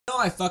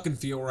how I fucking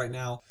feel right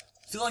now?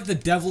 I feel like the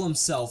devil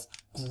himself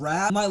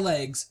grabbed my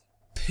legs,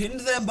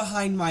 pinned them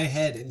behind my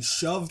head, and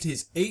shoved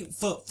his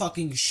 8-foot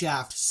fucking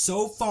shaft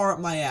so far up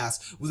my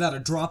ass without a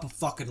drop of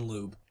fucking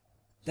lube.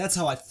 That's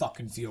how I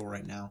fucking feel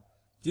right now.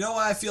 You know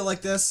why I feel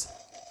like this?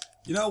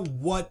 You know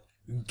what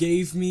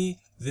gave me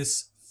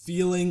this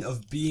feeling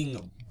of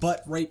being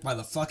butt raped by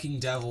the fucking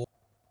devil?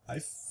 I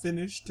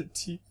finished a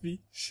TV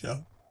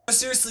show.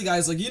 Seriously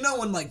guys, like, you know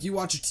when like you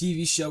watch a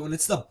TV show and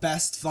it's the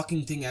best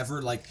fucking thing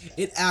ever, like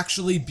it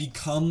actually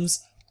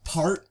becomes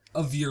part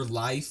of your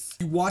life.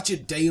 You watch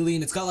it daily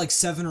and it's got like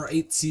 7 or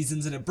 8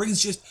 seasons and it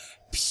brings just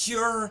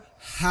pure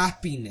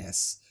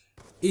happiness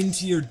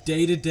into your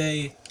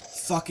day-to-day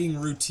fucking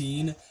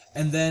routine,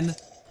 and then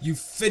you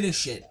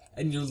finish it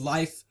and your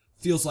life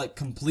feels like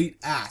complete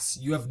ass.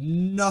 You have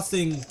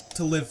nothing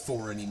to live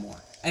for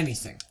anymore.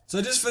 Anything. So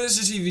I just finished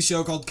a TV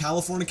show called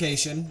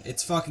Californication.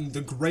 It's fucking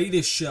the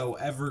greatest show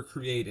ever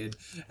created.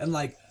 And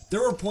like,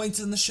 there were points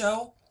in the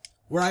show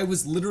where I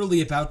was literally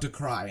about to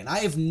cry. And I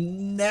have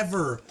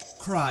never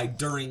cried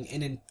during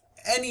any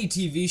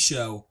TV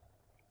show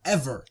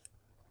ever.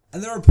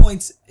 And there were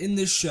points in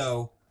this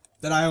show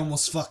that I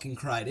almost fucking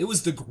cried. It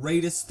was the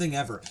greatest thing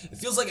ever. It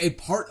feels like a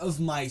part of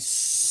my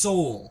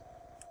soul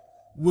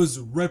was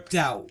ripped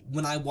out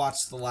when I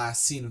watched the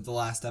last scene of the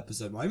last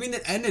episode. I mean,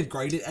 it ended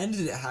great. It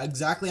ended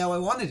exactly how I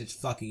wanted it to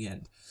fucking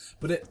end.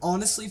 But it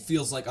honestly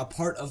feels like a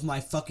part of my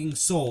fucking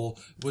soul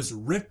was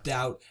ripped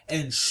out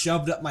and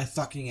shoved up my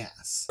fucking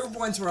ass. There were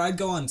points where I'd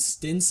go on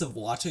stints of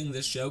watching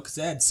this show because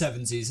it had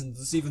 7 seasons.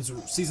 The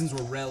seasons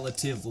were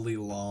relatively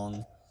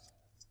long.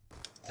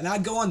 And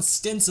I'd go on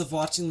stints of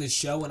watching this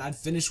show and I'd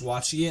finish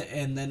watching it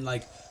and then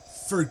like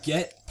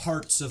forget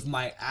parts of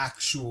my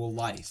actual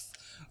life.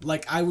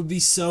 Like, I would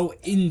be so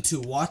into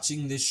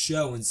watching this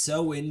show and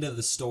so into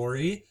the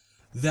story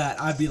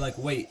that I'd be like,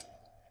 wait,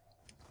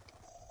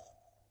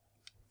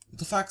 what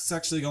the fuck's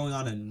actually going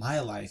on in my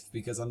life?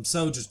 Because I'm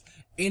so just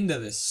into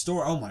this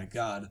story. Oh my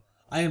god.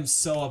 I am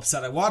so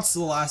upset. I watched the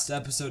last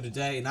episode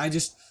today and I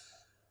just,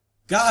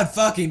 god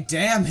fucking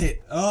damn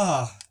it.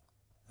 Ugh.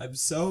 I'm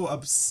so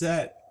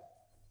upset.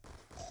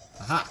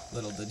 Aha,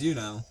 little did you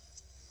know.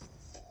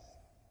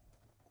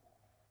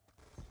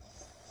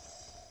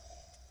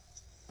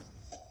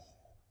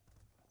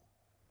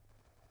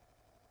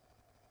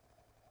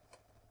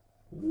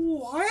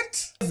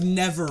 What? I've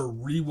never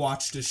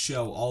rewatched a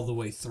show all the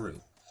way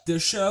through. The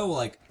show,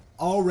 like,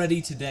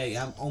 already today,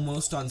 I'm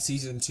almost on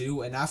season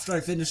 2, and after I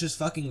finish this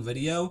fucking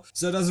video,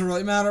 so it doesn't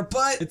really matter,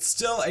 but it's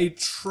still a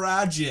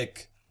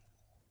tragic,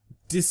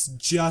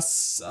 justiceful,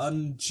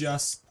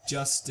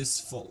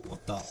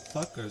 what the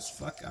fuckers,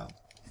 fuck out.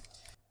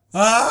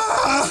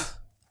 Ah!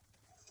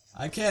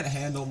 I can't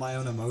handle my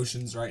own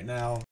emotions right now.